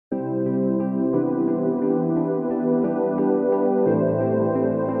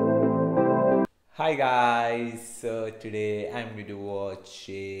Hi guys, so today I'm going to watch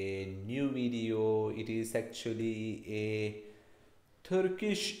a new video. It is actually a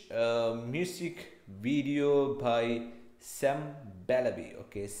Turkish music video by Cem Belevi.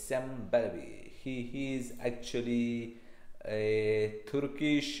 Okay, Cem Belevi. He is actually a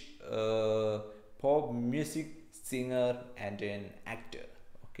Turkish pop music singer and an actor.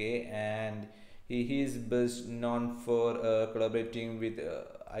 Okay, and he is best known for collaborating with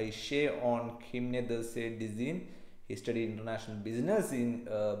Ayshe on Ne Derse Desin. He studied international business in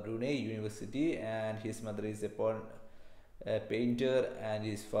Brunel University, and his mother is a painter and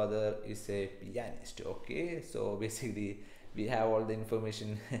his father is a pianist. Okay, so basically we have all the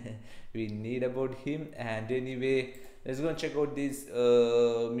information we need about him. And anyway, let's go and check out this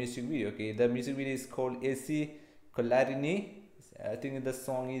music video. Okay, the music video is called Ayshe Kollarini. I think the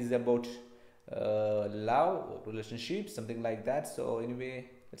song is about love, relationship, something like that. So anyway,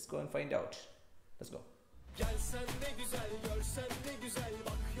 let's go and find out. Let's go. Gelsen ne güzel, görsen ne güzel,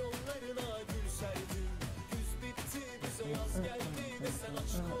 bak yollarına gül serdim. Güz bitti, bize yaz geldi, desen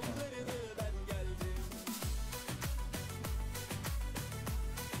aç kollarını, ben geldim.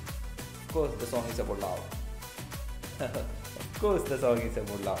 Of course the song is about love. Of course the song is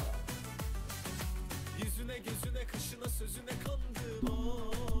about love. Yüzüne gözüne kaşına sözüne kandım.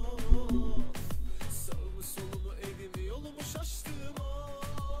 Sağımı solumu evimi yolumu şaştım.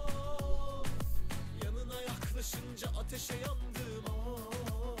 Yanına yaklaşınca ateşe yandım.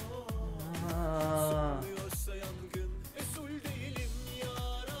 Sönmüyorsa yangın mesul değilim ya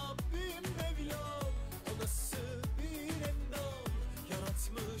Rabbim Mevlam. O nasıl bir endam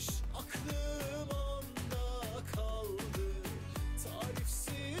yaratmış aklım onda kaldı.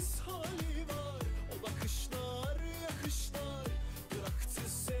 Tarifsiz hali var. O bakışlar yakışlar bıraktı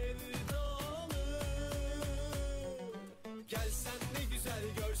sevdalı. Gelsen ne güzel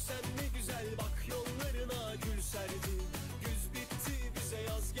görsen ne güzel bak yollarına gül serdim. Güz bitti bize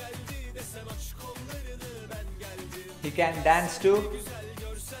yaz geldi desen aç kollarını ben geldim. He can dance too. Ne güzel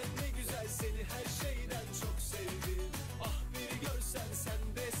görsen ne güzel seni her şeyden çok sevdim. Ah bir görsen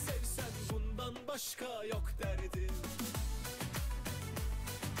sen de sevsen bundan başka yok derdim.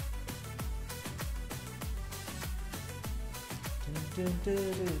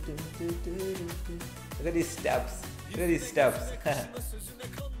 Look at these steps. Look at these steps.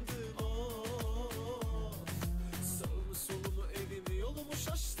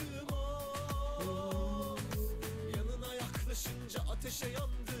 Yanına yaklaşınca ateşe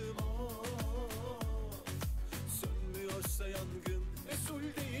yandım. Sönmüyorsa yangın mesul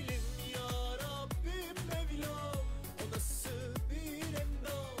değilim ya Rabbim Mevlam. O nasıl bir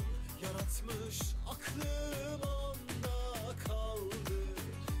endam yaratmış aklım onda kaldı.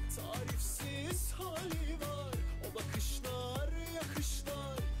 Tarifsiz hali var. O bakışlar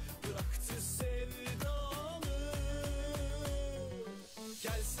yakışlar bıraktı sevdalı.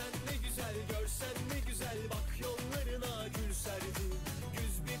 Gelsen ne güzel görsen ne güzel bak yollarına gül serdim.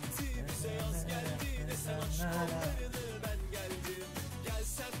 Güz bitti bize yaz geldi desen aç kollarını ben geldim.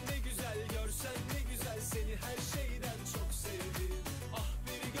 Gelsen ne güzel görsen ne güzel seni her şeyden çok sevdim. Ah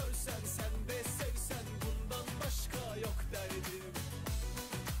bir görsen sen de sevsen bundan başka yok derdim.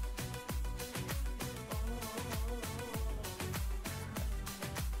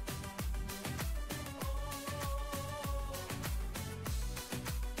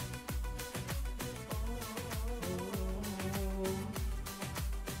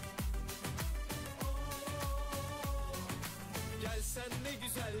 Gelsen ne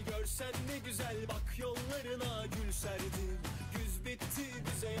güzel görsen ne güzel bak yollarına gül serdim. Güz bitti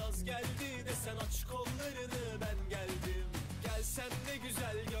bize yaz geldi desen aç kollarını ben geldim. Gelsen ne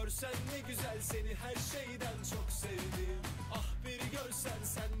güzel görsen ne güzel seni her şeyden çok sevdim. Ah bir görsen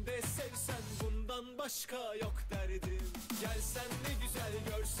sen de sevsen bundan başka yok derdim. Gelsen ne güzel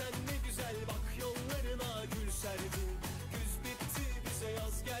görsen ne güzel bak yollarına gül serdim. Güz bitti bize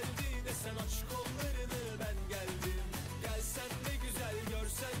yaz geldi desen aç kollarını ben geldim. Gelsen ne güzel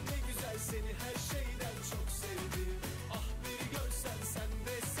görsen ne güzel seni her şeyden çok sevdim. Ah bir görsen sen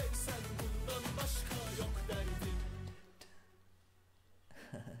de sevsen bundan başka yok derdim.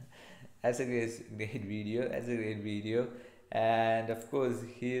 That's a great video. That's a great video, and of course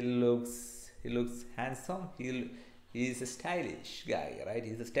he looks handsome. He's a stylish guy, right?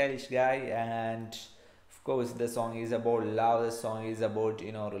 He's a stylish guy, and of course the song is about love. The song is about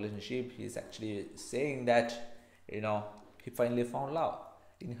relationship. He's actually saying that he finally found love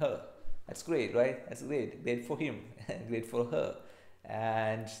in her. That's great, right? That's great for him. Great for her.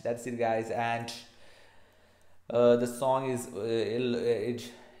 And that's it guys. And the song is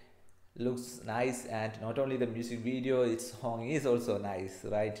it looks nice, and not only the music video, its song is also nice,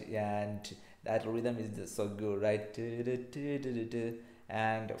 right? And That rhythm is just so good, right?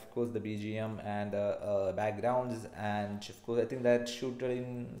 And of course the BGM and backgrounds, and of course I think that shooter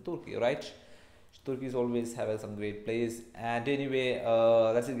in Turkey, right? Turkeys always have some great plays. And anyway,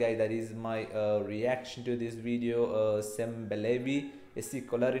 that's it, guys. That is my reaction to this video. Cem Belevi,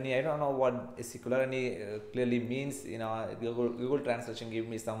 Kollarini. I don't know what Kollarini clearly means. Google Translation gave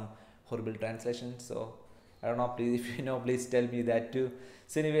me some horrible translation. So I don't know. Please, if you know, please tell me that too.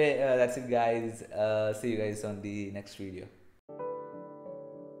 So anyway, that's it, guys. See you guys on the next video.